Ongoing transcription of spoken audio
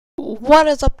What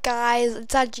is up, guys?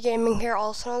 It's Edgy Gaming here,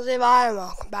 also known as Levi, and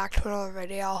welcome back to another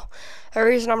video. The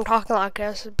reason I'm talking like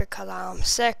this is because I'm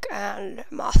sick and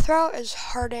my throat is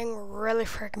hurting really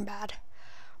freaking bad.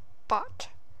 But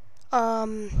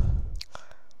I'm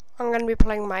gonna be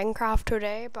playing Minecraft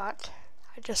today, but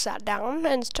I just sat down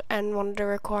and wanted to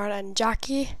record, and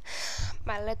Jackie,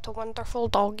 my little wonderful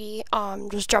doggy,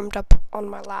 just jumped up on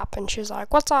my lap and she's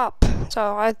like, "What's up?"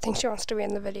 So I think she wants to be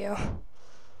in the video.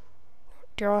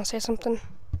 Do you want to say something?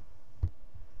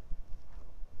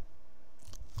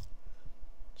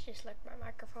 She's like my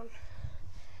microphone.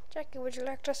 Jackie, would you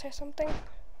like to say something?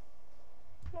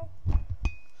 No.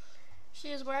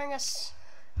 She's wearing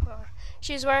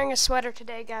she's wearing a sweater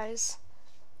today, guys.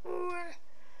 Ooh,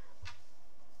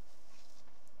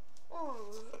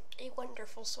 a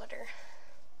wonderful sweater.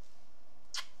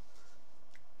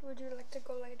 Would you like to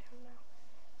go lay down now?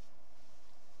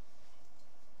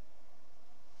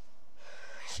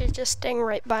 She's just staying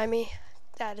right by me.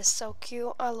 That is so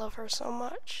cute. I love her so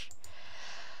much.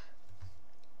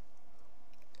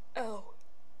 Oh.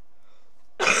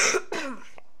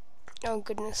 Oh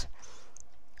goodness.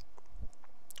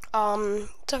 So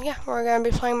yeah, we're gonna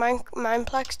be playing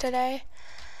Mineplex today,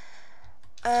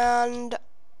 and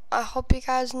I hope you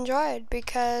guys enjoyed,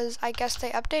 because I guess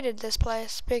they updated this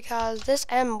place, because this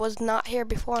M was not here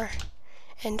before,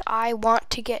 and I want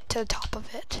to get to the top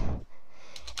of it,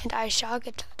 and I shall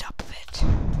get to the top of it,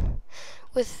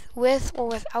 with or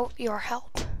without your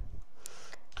help,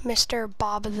 Mr.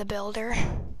 Bob the Builder.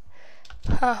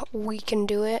 We can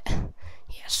do it.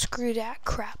 Yeah, screw that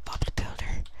crap, Bob the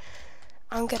Builder.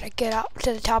 I'm gonna get up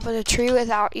to the top of the tree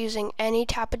without using any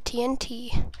type of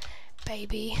TNT,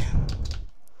 baby.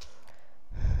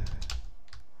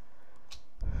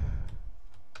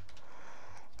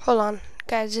 Hold on,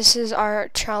 guys, this is our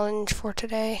challenge for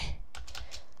today.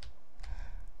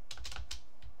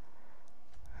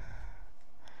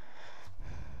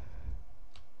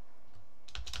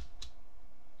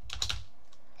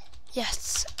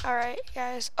 Yes, alright,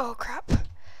 guys. Oh, crap.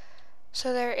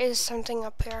 So there is something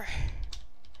up here.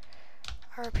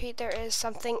 I repeat, there is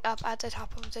something up at the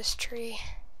top of this tree.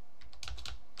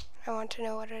 I want to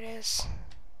know what it is.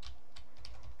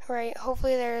 Right,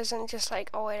 hopefully there isn't just like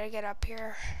a way to get up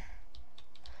here.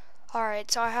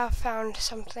 Alright, so I have found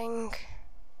something.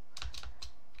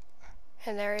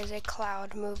 And there is a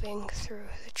cloud moving through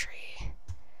the tree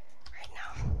right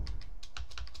now.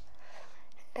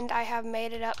 And I have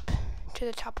made it up to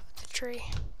the top of the tree.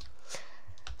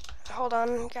 Hold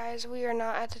on, guys, we are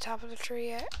not at the top of the tree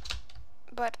yet,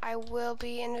 but I will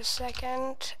be in a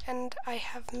second, and I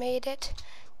have made it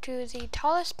to the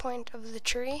tallest point of the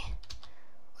tree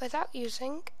without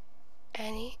using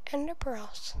any ender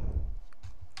pearls.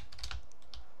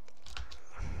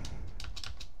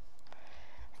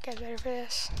 You guys ready for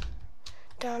this?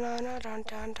 Dun dun dun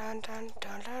dun dun dun dun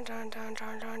dun dun dun dun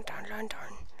dun dun dun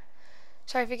dun.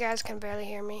 Sorry if you guys can barely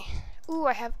hear me. Ooh,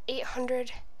 I have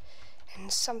 800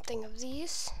 and something of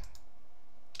these.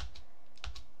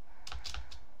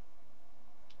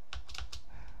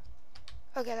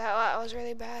 Okay, that was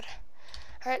really bad.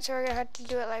 Alright, so we're gonna have to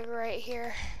do it like right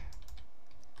here.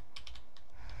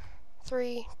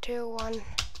 3, 2, 1.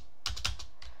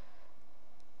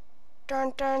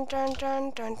 Dun dun dun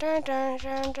dun dun dun dun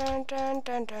dun dun dun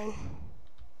dun dun.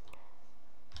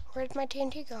 Where'd my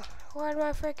TNT go? Where'd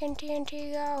my freaking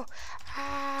TNT go?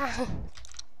 Ah!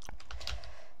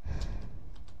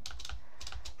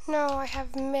 No, I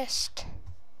have missed.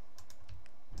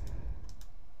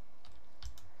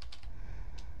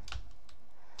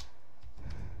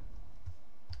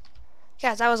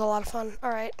 Guys, that was a lot of fun.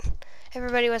 Alright.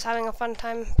 Everybody was having a fun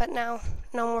time, but now,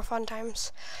 no more fun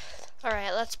times.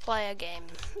 Alright, let's play a game.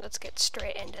 Let's get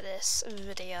straight into this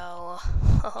video.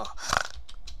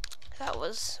 That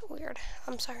was weird.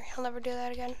 I'm sorry. I'll never do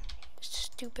that again.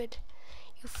 Stupid.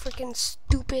 You freaking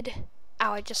stupid.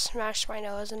 Ow, I just smashed my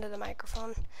nose into the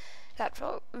microphone. That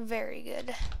felt very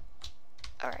good.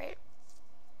 Alright.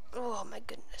 Oh my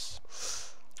goodness.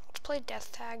 Let's play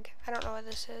Death Tag. I don't know what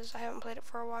this is. I haven't played it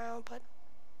for a while, but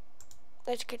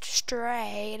let's get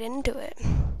straight into it.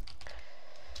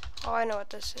 Oh, I know what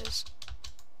this is.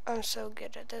 I'm so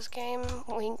good at this game.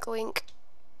 Wink, wink.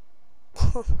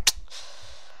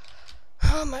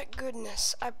 Oh my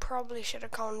goodness. I probably should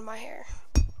have combed my hair.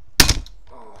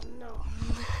 Oh no.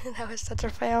 That was such a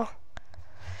fail.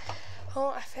 Well,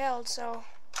 I failed, so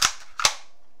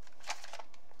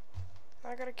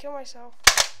I gotta kill myself.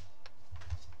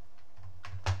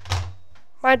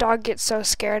 My dog gets so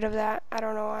scared of that. I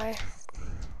don't know why.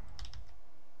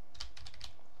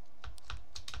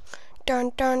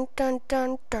 Dun dun dun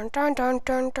dun dun dun dun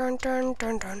dun dun dun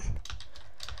dun dun.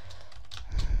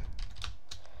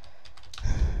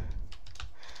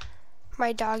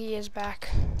 My doggy is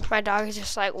back. My dog is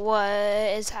just like, what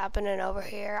is happening over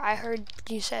here? I heard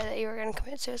you say that you were gonna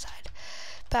commit suicide,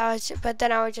 but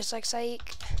then I was just like,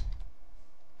 psych.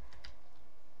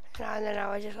 And then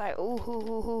I was just like, ooh, hoo,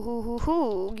 hoo, hoo, hoo, hoo,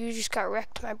 hoo. You just got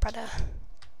wrecked, my brother.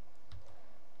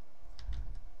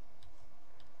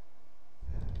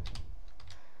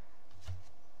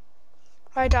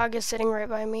 My dog is sitting right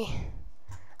by me.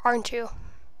 Aren't you?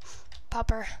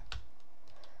 Pupper.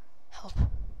 Help.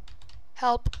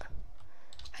 Help.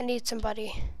 I need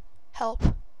somebody. Help.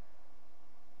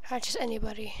 Not just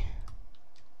anybody.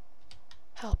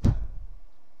 Help.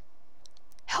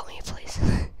 Help me, please.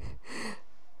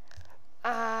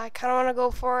 I kind of want to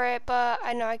go for it, but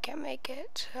I know I can't make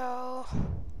it, so...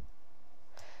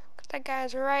 That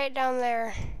guy's right down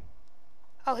there.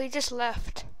 Oh, he just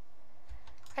left.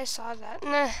 I saw that.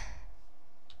 Nah.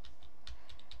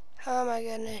 Oh my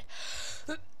goodness.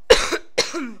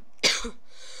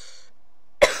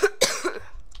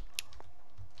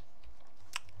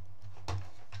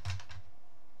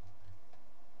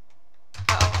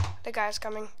 Uh-oh, the guy's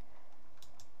coming.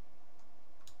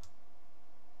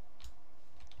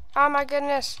 Oh my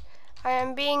goodness, I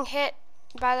am being hit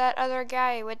by that other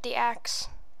guy with the axe.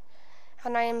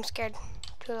 And I am scared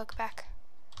to look back.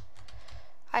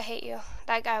 I hate you.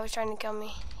 That guy was trying to kill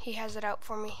me. He has it out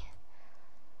for me.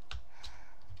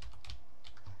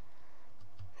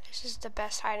 This is the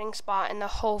best hiding spot in the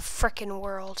whole frickin'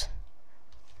 world.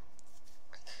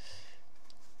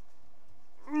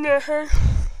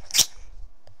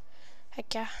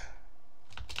 Heck yeah.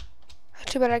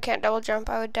 Too bad I can't double jump.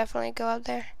 I would definitely go up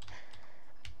there.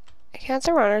 Can't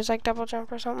the runners like double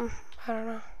jump or something? I don't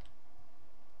know.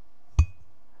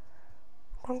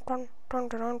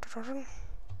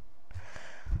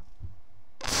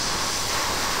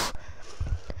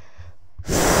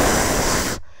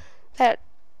 That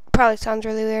probably sounds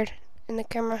really weird in the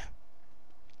camera.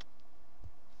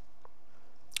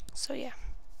 So yeah.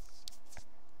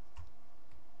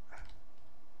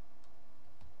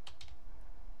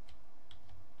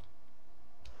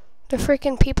 The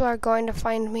freaking people are going to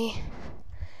find me.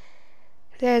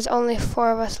 There's only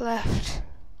 4 of us left.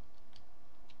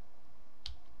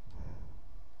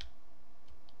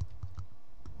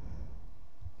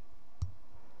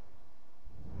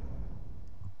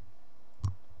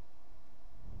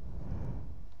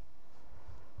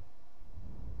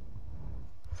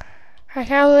 I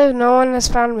can't believe no one has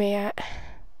found me yet.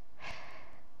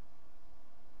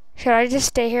 Should I just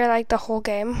stay here like the whole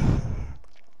game?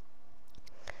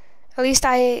 At least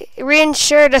I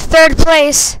reinsured a 3rd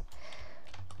place.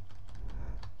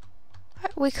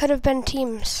 We could have been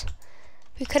teams.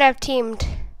 We could have teamed.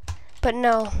 But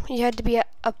no, you had to be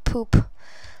a poop.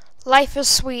 Life is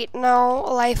sweet. No,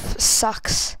 life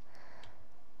sucks.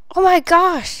 Oh my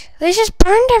gosh, they just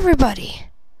burned everybody.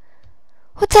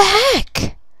 What the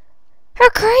heck? They're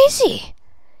crazy.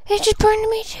 They just burned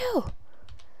me too.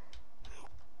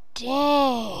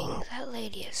 Dang, that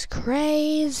lady is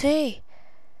crazy.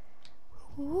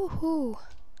 Woohoo.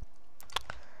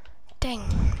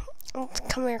 Dang.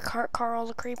 Come here, Carl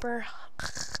the Creeper.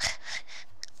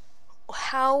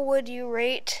 How would you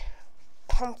rate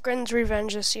Pumpkin's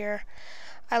Revenge this year?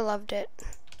 I loved it.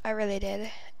 I really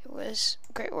did. It was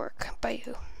great work by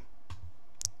you.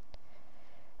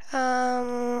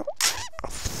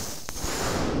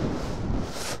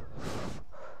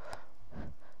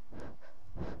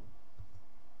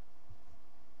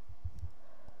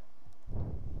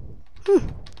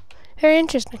 Very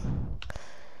interesting.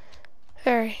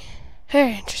 Very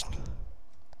interesting.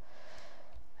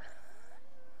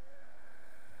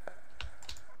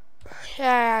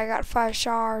 Yeah, I got 5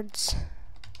 shards.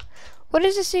 What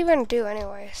does this even do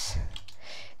anyways?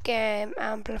 Game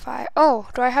amplifier. Oh,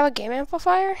 do I have a game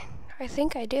amplifier? I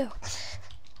think I do.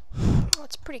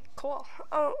 That's pretty cool.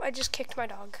 Oh, I just kicked my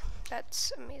dog.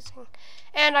 That's amazing.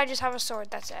 And I just have a sword,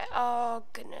 that's it. Oh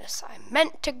goodness, I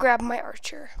meant to grab my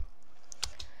archer.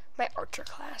 My archer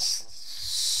class.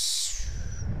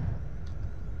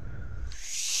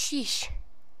 Sheesh.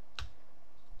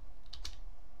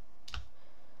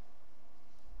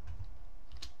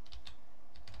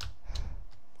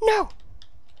 No!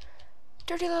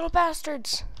 Dirty little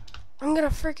bastards. I'm gonna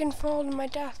freaking fall to my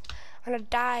death. I'm gonna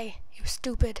die. You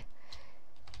stupid.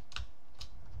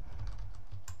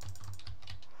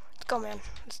 Let's go, man.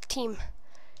 Let's team.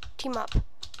 Team up.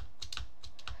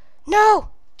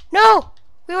 No! No!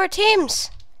 We were teams.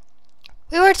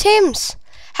 We were teams.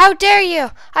 How dare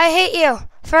you? I hate you.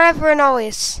 Forever and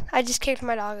always. I just kicked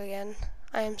my dog again.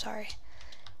 I am sorry.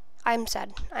 I'm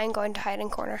sad. I'm going to hide in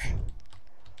corner.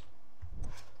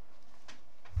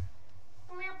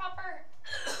 Come here, Pupper.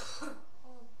 Oh,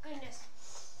 goodness.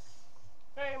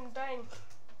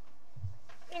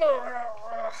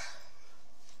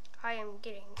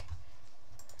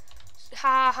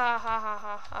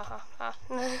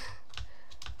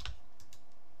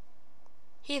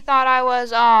 He thought I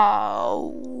was,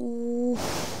 oh,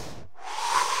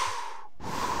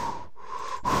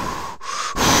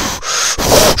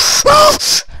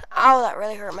 that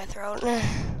really hurt my throat.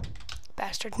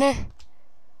 Bastard.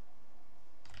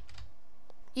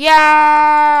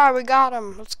 Yeah, we got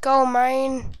him. Let's go,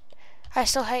 man. I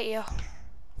still hate you.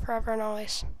 Forever and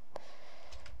always.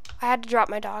 I had to drop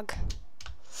my dog.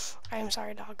 I am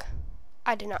sorry, dog.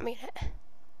 I did not mean it.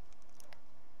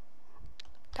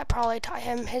 That probably taught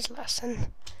him his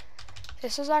lesson.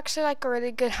 This is actually like a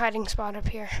really good hiding spot up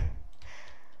here.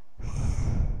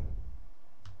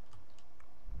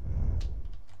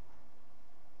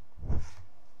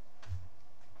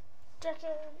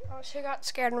 Oh, she got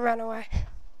scared and ran away.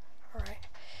 Alright.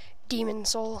 Demon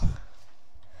soul.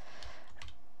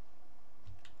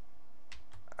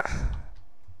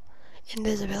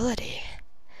 Invisibility.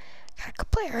 Got a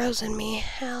couple arrows in me.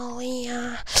 Hell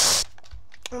yeah.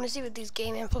 I want to see what these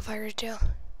game amplifiers do.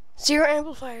 0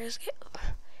 amplifiers.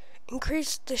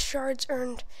 Increase the shards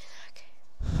earned. Okay.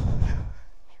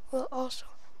 Will also.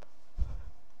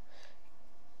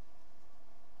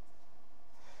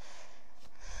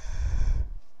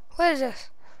 What is this?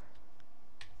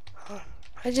 Oh,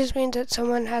 it just means that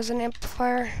someone has an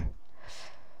amplifier.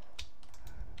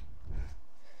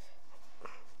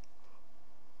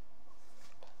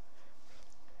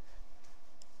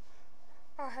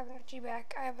 I have an itchy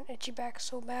back. I have an itchy back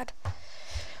so bad.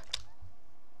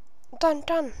 Dun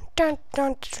dun dun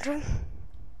dun dun.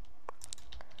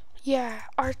 Yeah,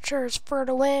 archers for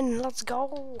the win. Let's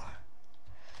go.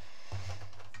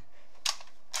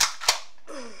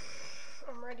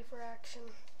 I'm ready for action.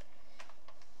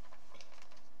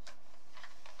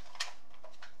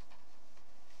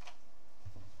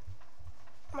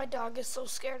 My dog is so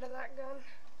scared of that gun.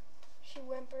 She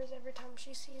whimpers every time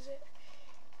she sees it.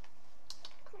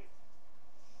 Come here.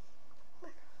 Come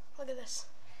here. Look at this.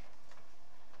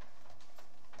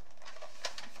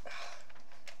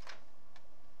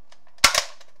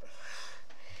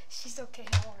 She's okay,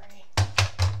 don't worry.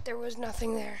 There was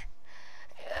nothing there.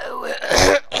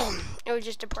 It was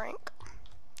just a prank.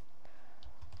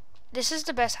 This is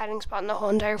the best hiding spot in the whole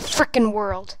entire frickin'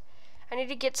 world. I need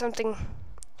to get something.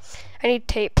 I need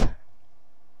tape.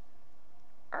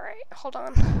 Alright, hold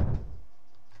on.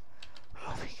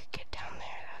 Oh, if we could get down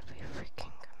there, that would be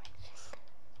freaking amazing.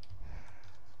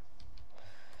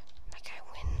 That guy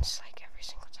wins like every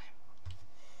single time.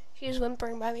 She's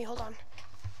whimpering by me, hold on.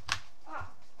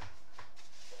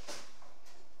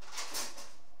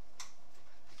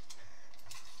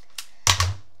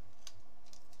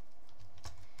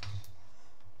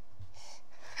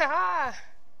 Haha!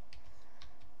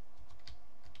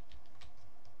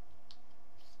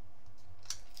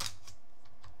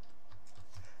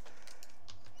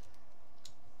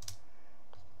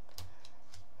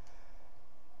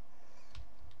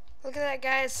 Look at that,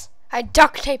 guys. I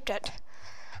duct taped it.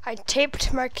 I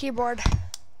taped my keyboard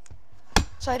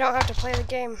so I don't have to play the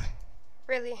game.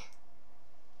 Really.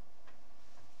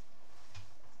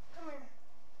 Come here.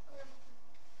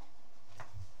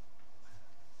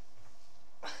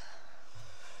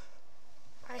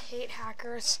 I hate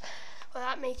hackers. Well,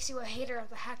 that makes you a hater of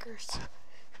the hackers.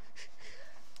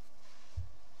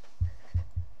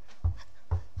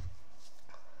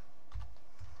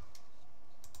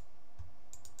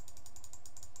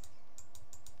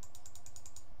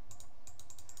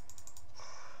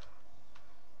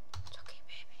 It's okay,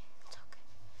 baby. It's okay.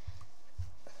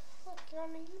 Look, you're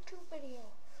on a YouTube video.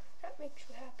 That makes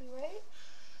you happy, right?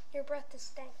 Your breath is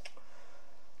stank.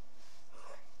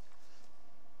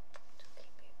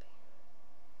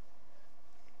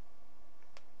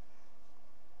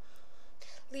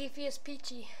 Leafy is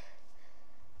peachy.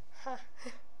 Huh.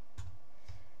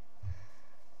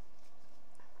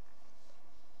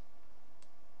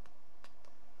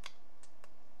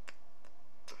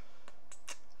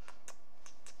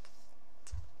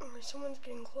 Someone's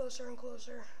getting closer and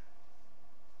closer.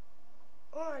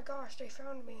 Oh my gosh, they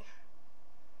found me.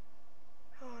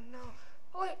 Oh no.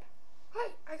 Oh wait,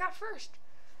 I got first.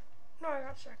 No, I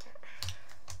got second.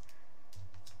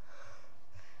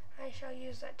 I shall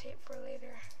use that tape for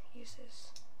later uses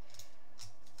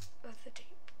of the tape.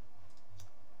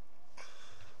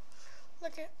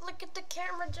 Look at the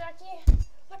camera, Jackie.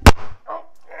 Look. Oh.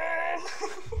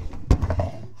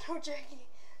 No, Jackie.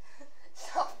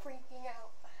 Stop freaking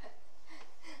out.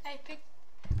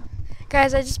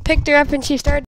 Guys, I just picked her up and she started